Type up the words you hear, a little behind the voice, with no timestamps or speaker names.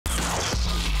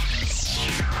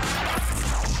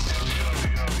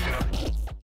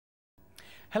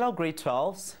Hello grade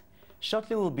 12s.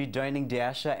 Shortly we'll be joining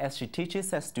Diasha as she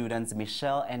teaches her students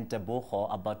Michelle and Tebogo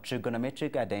about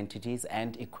trigonometric identities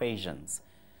and equations.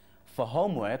 For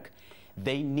homework,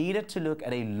 they needed to look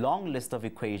at a long list of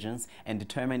equations and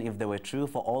determine if they were true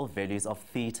for all values of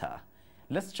theta.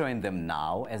 Let's join them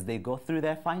now as they go through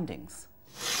their findings.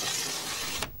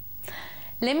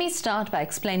 Let me start by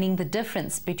explaining the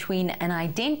difference between an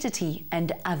identity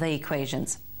and other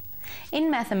equations. In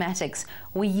mathematics,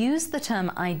 we use the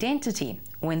term identity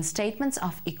when statements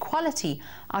of equality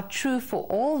are true for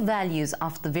all values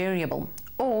of the variable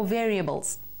or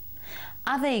variables.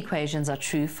 Other equations are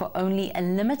true for only a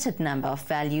limited number of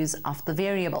values of the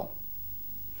variable.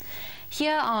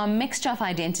 Here are a mixture of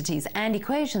identities and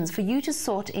equations for you to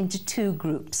sort into two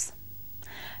groups.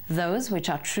 Those which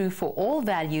are true for all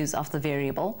values of the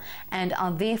variable and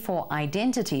are therefore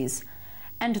identities,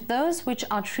 and those which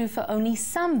are true for only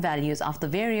some values of the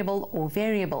variable or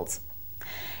variables.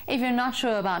 If you're not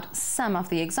sure about some of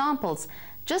the examples,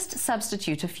 just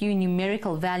substitute a few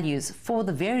numerical values for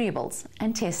the variables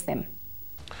and test them.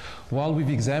 Well,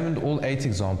 we've examined all 8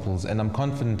 examples and I'm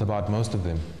confident about most of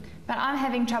them. But I'm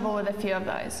having trouble with a few of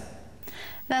those.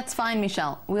 That's fine,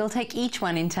 Michelle. We'll take each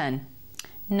one in turn.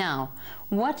 Now,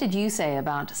 what did you say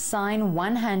about sine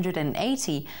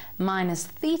 180 minus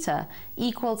theta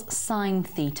equals sine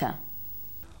theta?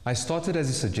 I started as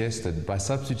you suggested by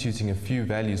substituting a few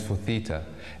values for theta,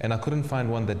 and I couldn't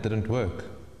find one that didn't work.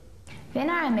 Then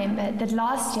I remembered that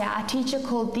last year our teacher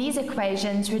called these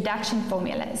equations reduction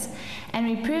formulas, and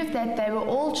we proved that they were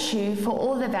all true for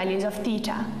all the values of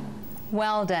theta.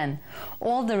 Well done.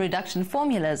 All the reduction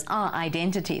formulas are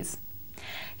identities.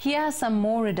 Here are some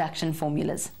more reduction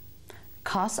formulas.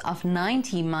 Cos of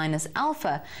 90 minus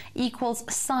alpha equals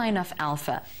sine of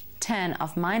alpha. Tan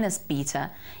of minus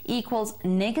beta equals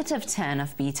negative tan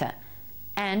of beta.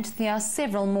 And there are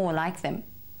several more like them.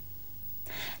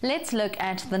 Let's look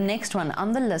at the next one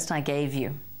on the list I gave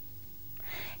you.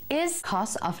 Is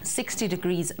cos of 60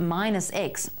 degrees minus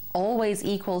x always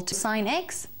equal to sine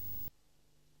x?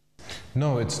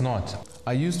 No, it's not.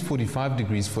 I used 45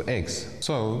 degrees for x,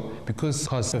 so because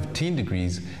cos 15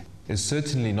 degrees is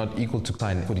certainly not equal to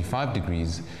sine 45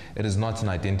 degrees, it is not an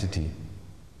identity.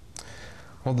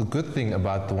 Well, the good thing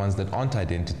about the ones that aren't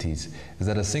identities is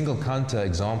that a single counter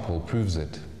example proves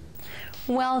it.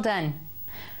 Well done.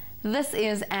 This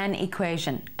is an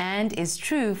equation and is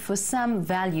true for some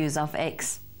values of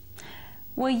x.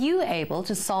 Were you able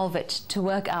to solve it to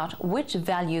work out which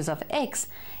values of x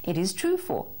it is true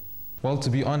for? Well,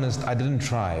 to be honest, I didn't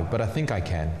try, but I think I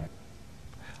can.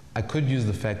 I could use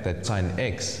the fact that sine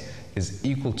x is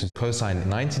equal to cosine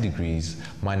 90 degrees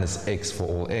minus x for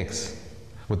all x.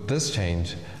 With this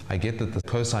change, I get that the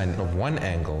cosine of one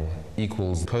angle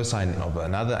equals cosine of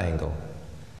another angle.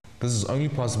 This is only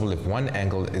possible if one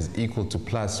angle is equal to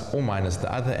plus or minus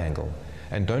the other angle.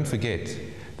 And don't forget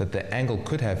that the angle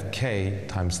could have k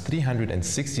times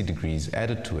 360 degrees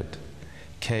added to it.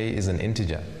 K is an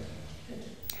integer.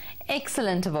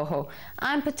 Excellent, Tebogo.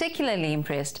 I'm particularly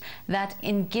impressed that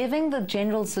in giving the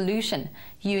general solution,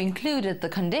 you included the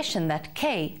condition that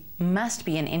k must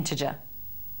be an integer.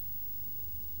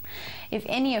 If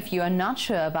any of you are not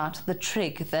sure about the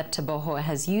trig that Tebogo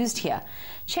has used here,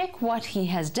 check what he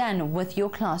has done with your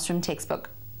classroom textbook.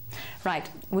 Right,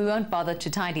 we won't bother to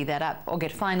tidy that up or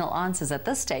get final answers at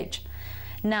this stage.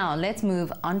 Now let's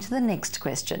move on to the next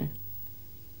question.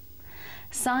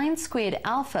 Sine squared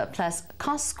alpha plus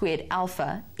cos squared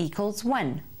alpha equals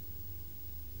 1.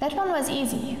 That one was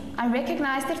easy. I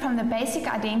recognized it from the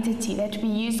basic identity that we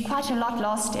used quite a lot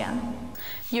last year.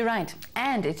 You're right,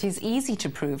 and it is easy to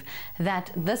prove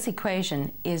that this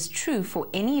equation is true for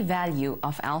any value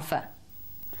of alpha.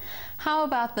 How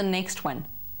about the next one?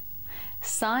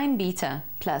 Sine beta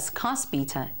plus cos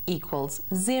beta equals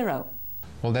 0.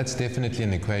 Well, that's definitely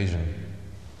an equation.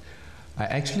 I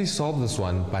actually solved this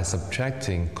one by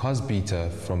subtracting cos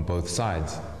beta from both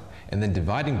sides and then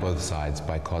dividing both sides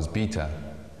by cos beta.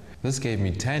 This gave me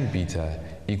tan beta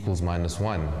equals minus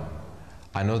 1.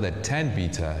 I know that tan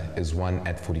beta is 1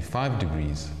 at 45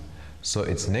 degrees, so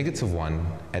it's negative 1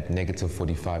 at negative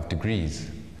 45 degrees.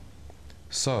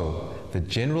 So the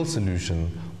general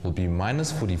solution will be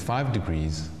minus 45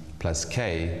 degrees plus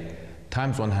k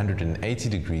times 180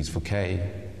 degrees for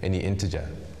k, any integer.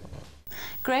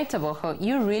 Great, Tebogo.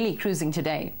 You're really cruising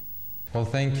today. Well,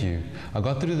 thank you. I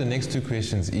got through the next 2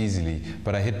 questions easily,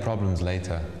 but I hit problems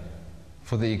later.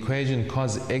 For the equation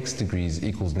cos x degrees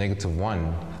equals negative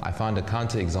 1, I found a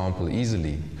counterexample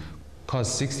easily.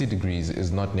 Cos 60 degrees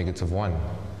is not negative 1.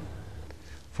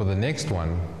 For the next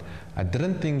one, I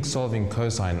didn't think solving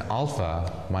cosine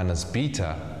alpha minus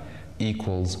beta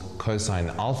equals cosine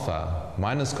alpha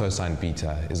minus cosine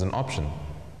beta is an option.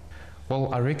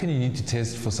 Well, I reckon you need to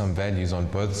test for some values on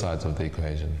both sides of the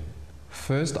equation.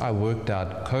 First, I worked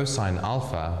out cosine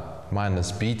alpha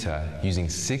minus beta using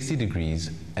 60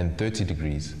 degrees and 30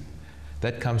 degrees.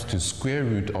 That comes to square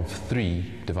root of 3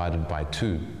 divided by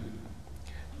 2.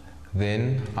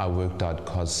 Then I worked out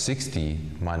cos 60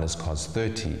 minus cos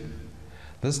 30.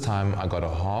 This time I got a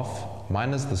half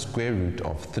minus the square root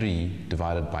of 3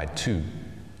 divided by 2.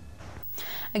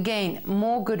 Again,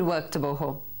 more good work,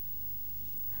 Teboho.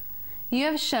 You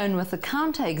have shown with the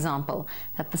counterexample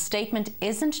that the statement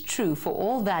isn't true for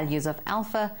all values of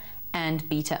alpha and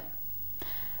beta.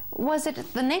 Was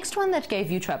it the next one that gave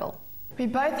you trouble? We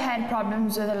both had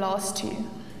problems with the last two.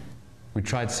 We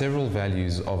tried several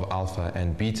values of alpha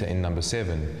and beta in number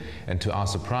 7, and to our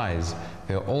surprise,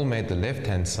 they all made the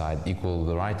left-hand side equal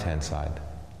the right-hand side.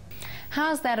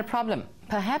 How is that a problem?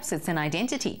 Perhaps it's an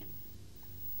identity.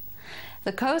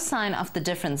 The cosine of the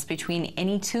difference between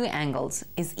any two angles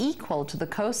is equal to the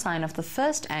cosine of the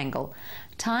first angle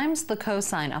times the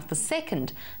cosine of the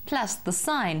second plus the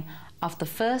sine of the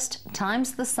first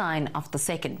times the sine of the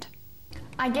second.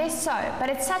 I guess so, but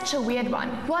it's such a weird one.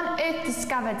 Who on earth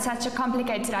discovered such a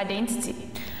complicated identity?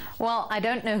 Well, I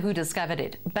don't know who discovered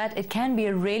it, but it can be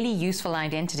a really useful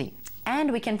identity,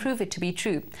 and we can prove it to be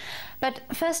true. But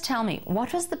first tell me,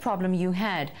 what was the problem you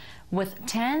had with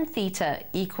tan theta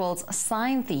equals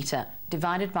sine theta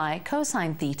divided by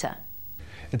cosine theta?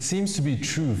 It seems to be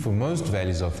true for most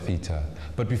values of theta,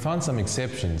 but we found some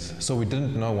exceptions, so we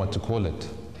didn't know what to call it.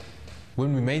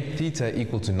 When we made theta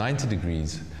equal to 90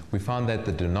 degrees, we found that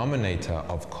the denominator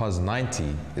of cos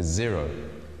 90 is 0.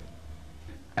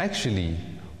 Actually,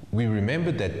 we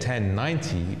remembered that tan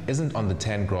 90 isn't on the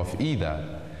tan graph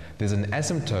either. There's an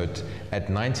asymptote at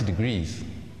 90 degrees.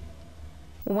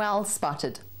 Well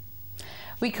spotted.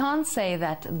 We can't say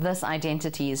that this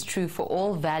identity is true for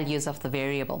all values of the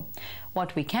variable.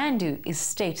 What we can do is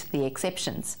state the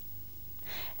exceptions.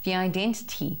 The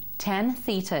identity tan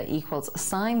theta equals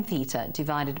sine theta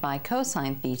divided by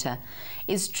cosine theta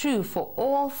is true for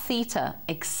all theta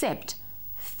except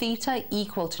theta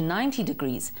equal to 90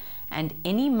 degrees and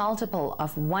any multiple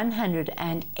of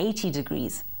 180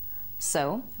 degrees.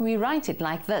 So we write it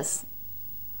like this.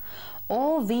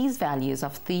 All these values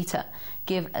of theta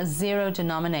give a 0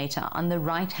 denominator on the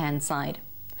right-hand side.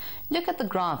 Look at the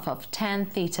graph of tan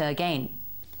theta again.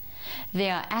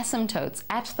 There are asymptotes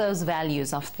at those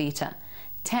values of theta.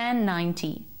 Tan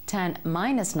 90, tan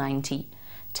minus 90,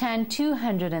 tan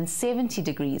 270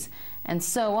 degrees, and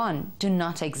so on do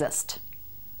not exist.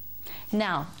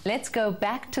 Now, let's go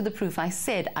back to the proof I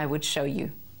said I would show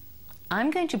you. I'm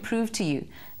going to prove to you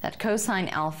that cosine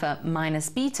alpha minus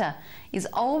beta is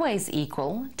always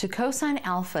equal to cosine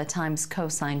alpha times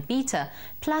cosine beta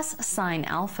plus sine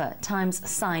alpha times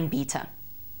sine beta.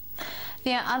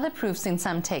 There are other proofs in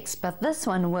some texts, but this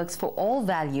one works for all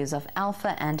values of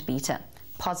alpha and beta.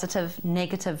 Positive,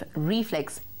 negative,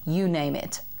 reflex, you name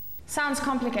it. Sounds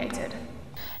complicated.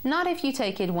 Not if you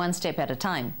take it one step at a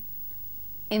time.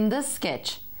 In this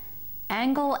sketch,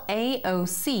 angle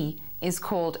AOC is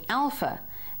called alpha,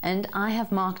 and I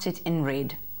have marked it in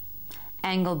red.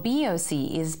 Angle BOC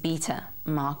is beta,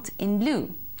 marked in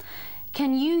blue.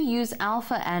 Can you use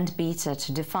alpha and beta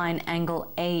to define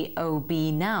angle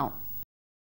AOB now?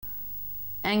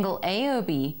 Angle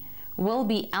AOB will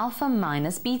be alpha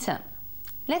minus beta.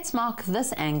 Let's mark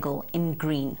this angle in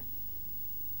green.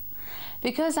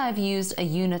 Because I've used a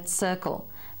unit circle,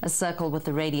 a circle with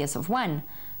a radius of 1,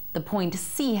 the point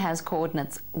C has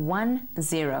coordinates 1,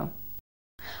 0.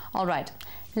 All right,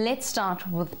 let's start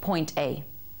with point A.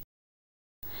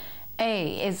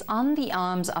 A is on the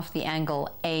arms of the angle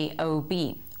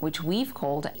AOB, which we've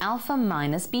called alpha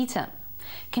minus beta.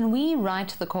 Can we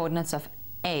write the coordinates of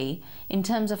A in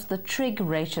terms of the trig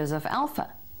ratios of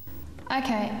alpha?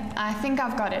 Okay, I think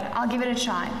I've got it. I'll give it a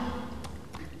try.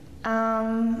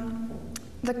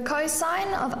 The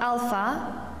cosine of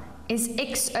alpha is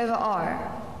x over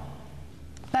r.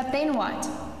 But then what?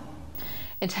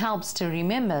 It helps to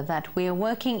remember that we're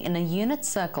working in a unit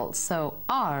circle, so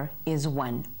r is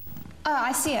 1. Oh,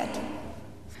 I see it.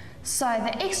 So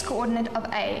the x-coordinate of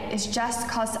A is just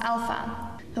cos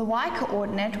alpha. The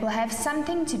y-coordinate will have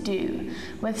something to do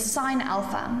with sine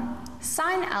alpha.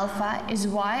 Sine alpha is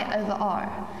y over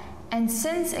r. And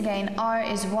since, again, r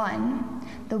is 1,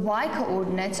 the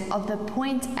y-coordinate of the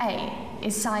point A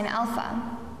is sine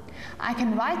alpha. I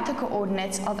can write the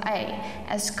coordinates of A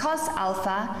as cos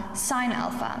alpha, sine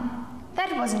alpha.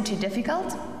 That wasn't too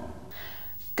difficult.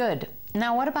 Good.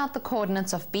 Now what about the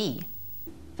coordinates of B?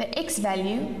 The x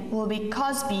value will be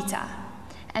cos beta,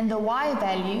 and the y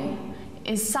value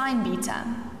is sine beta.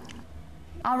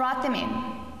 I'll write them in.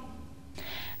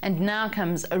 And now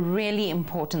comes a really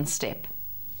important step.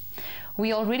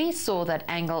 We already saw that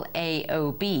angle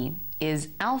AOB is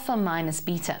alpha minus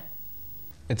beta.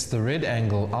 It's the red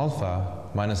angle alpha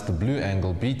minus the blue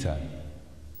angle beta.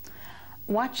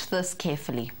 Watch this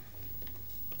carefully.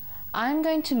 I'm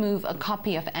going to move a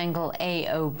copy of angle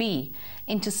AOB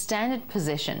into standard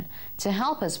position to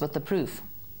help us with the proof.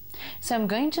 So I'm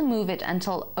going to move it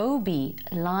until OB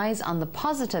lies on the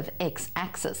positive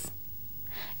x-axis.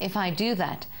 If I do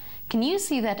that, can you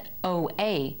see that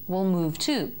OA will move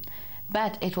too,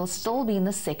 but it will still be in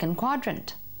the second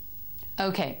quadrant?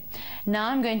 Okay, now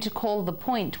I'm going to call the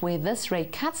point where this ray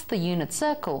cuts the unit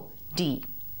circle D.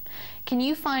 Can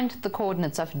you find the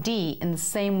coordinates of D in the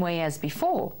same way as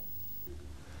before?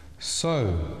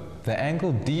 So, the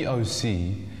angle DOC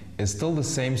is still the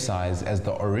same size as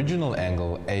the original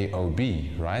angle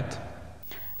AOB, right?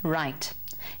 Right.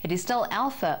 It is still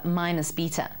alpha minus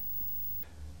beta.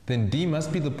 Then D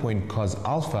must be the point cos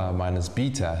alpha minus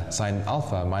beta sine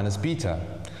alpha minus beta.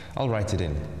 I'll write it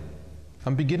in.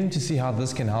 I'm beginning to see how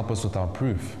this can help us with our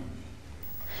proof.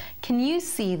 Can you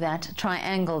see that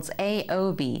triangles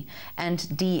AOB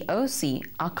and DOC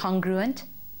are congruent?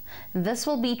 This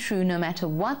will be true no matter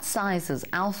what sizes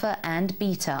alpha and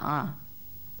beta are.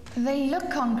 They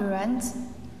look congruent,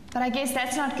 but I guess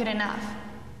that's not good enough.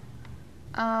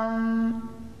 Oh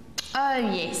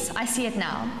yes, I see it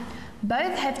now.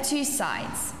 Both have two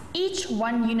sides, each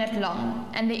 1 unit long,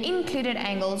 and the included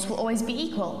angles will always be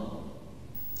equal.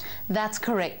 That's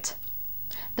correct.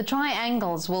 The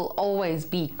triangles will always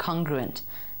be congruent,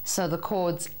 so the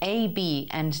chords AB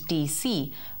and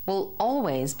DC will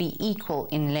always be equal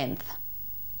in length.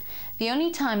 The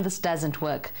only time this doesn't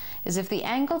work is if the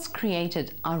angles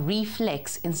created are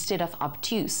reflex instead of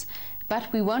obtuse,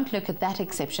 but we won't look at that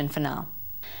exception for now.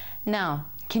 Now,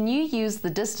 can you use the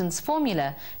distance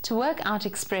formula to work out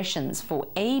expressions for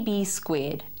AB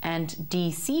squared and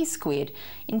DC squared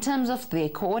in terms of their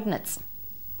coordinates?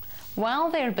 While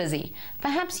they're busy,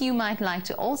 perhaps you might like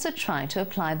to also try to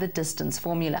apply the distance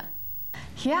formula.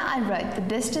 Here I wrote the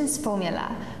distance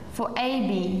formula for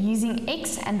AB using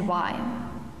x and y.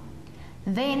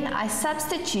 Then I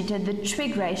substituted the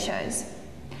trig ratios.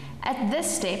 At this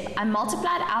step, I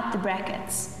multiplied out the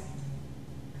brackets.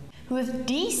 With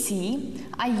DC,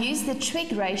 I used the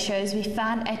trig ratios we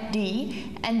found at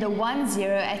D and the 1,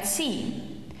 0 at C.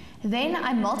 Then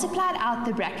I multiplied out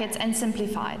the brackets and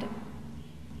simplified.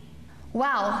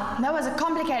 Wow, that was a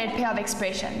complicated pair of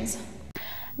expressions.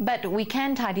 But we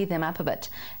can tidy them up a bit.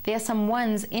 There are some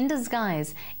ones in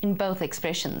disguise in both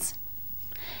expressions.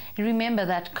 Remember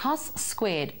that cos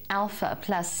squared alpha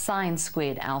plus sine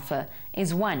squared alpha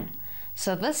is 1.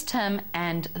 So this term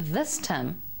and this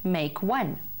term make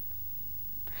 1.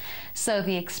 So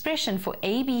the expression for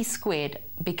AB squared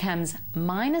becomes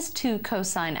minus 2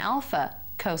 cosine alpha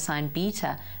cosine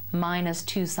beta minus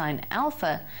 2 sine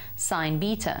alpha sine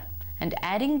beta. And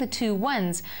adding the two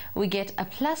ones, we get a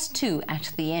plus 2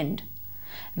 at the end.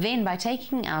 Then by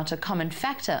taking out a common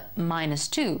factor, minus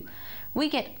 2, we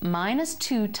get minus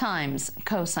 2 times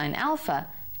cosine alpha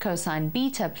cosine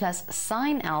beta plus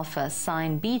sine alpha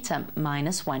sine beta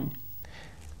minus 1.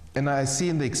 And I see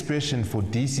in the expression for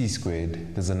DC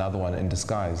squared, there's another one in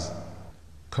disguise.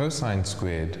 Cosine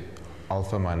squared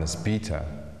alpha minus beta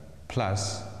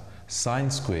plus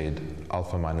sine squared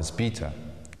alpha minus beta.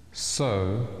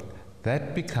 So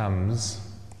that becomes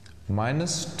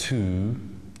minus 2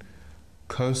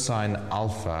 cosine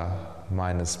alpha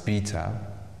minus beta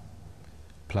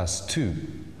plus 2.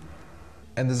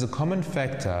 And there's a common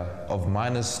factor of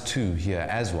minus 2 here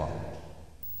as well.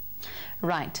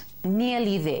 Right,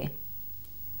 nearly there.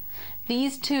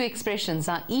 These two expressions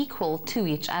are equal to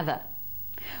each other.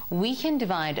 We can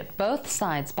divide both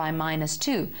sides by minus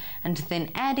 2 and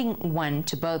then adding 1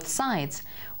 to both sides,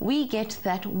 we get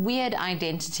that weird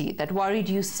identity that worried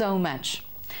you so much.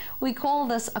 We call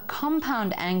this a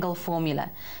compound angle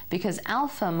formula because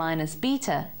alpha minus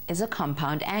beta is a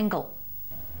compound angle.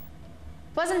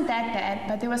 Wasn't that bad,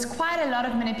 but there was quite a lot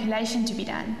of manipulation to be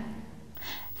done.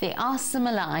 There are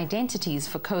similar identities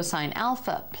for cosine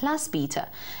alpha plus beta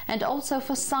and also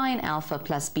for sine alpha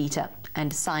plus beta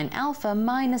and sine alpha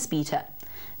minus beta.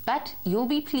 But you'll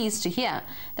be pleased to hear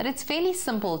that it's fairly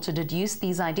simple to deduce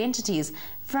these identities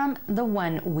from the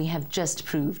one we have just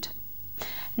proved.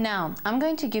 Now, I'm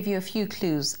going to give you a few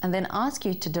clues and then ask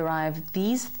you to derive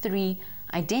these 3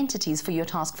 identities for your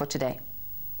task for today.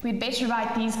 We'd better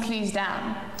write these clues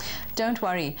down. Don't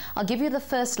worry, I'll give you the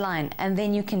first line and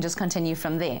then you can just continue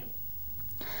from there.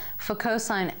 For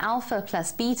cosine alpha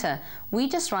plus beta, we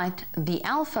just write the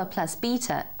alpha plus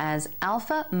beta as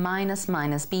alpha minus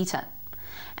minus beta.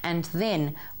 And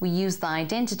then we use the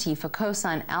identity for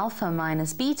cosine alpha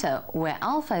minus beta, where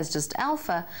alpha is just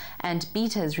alpha and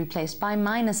beta is replaced by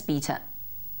minus beta.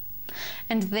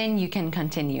 And then you can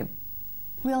continue.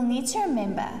 We'll need to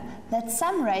remember that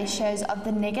some ratios of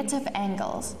the negative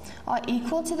angles are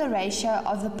equal to the ratio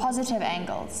of the positive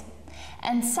angles,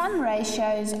 and some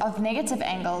ratios of negative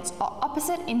angles are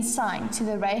opposite in sign to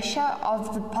the ratio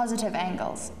of the positive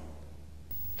angles.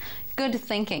 Good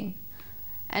thinking.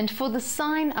 And for the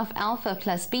sine of alpha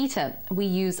plus beta, we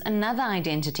use another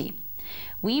identity.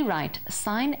 We write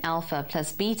sine alpha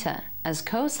plus beta as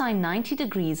cosine 90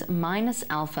 degrees minus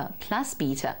alpha plus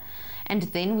beta, and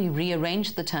then we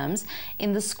rearrange the terms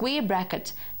in the square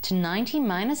bracket to 90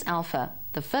 minus alpha,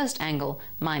 the first angle,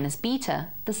 minus beta,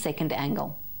 the second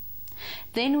angle.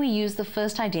 Then we use the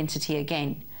first identity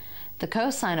again. The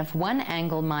cosine of one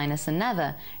angle minus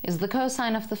another is the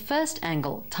cosine of the first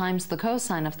angle times the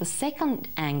cosine of the second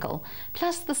angle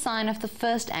plus the sine of the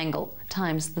first angle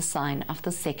times the sine of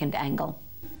the second angle.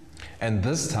 And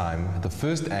this time, the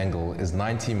first angle is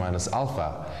 90 minus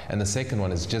alpha, and the second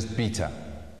one is just beta.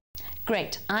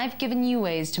 Great, I've given you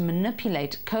ways to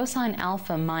manipulate cosine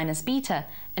alpha minus beta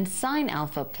and sine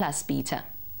alpha plus beta.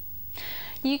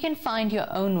 You can find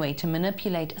your own way to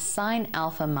manipulate sine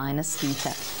alpha minus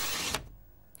beta.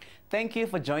 Thank you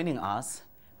for joining us.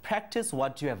 Practice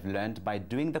what you have learned by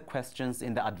doing the questions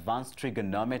in the Advanced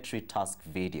Trigonometry Task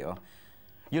video.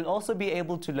 You'll also be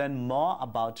able to learn more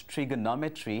about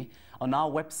trigonometry on our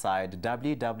website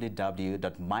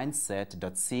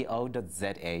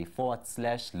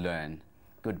www.mindset.co.za/learn.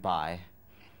 Goodbye.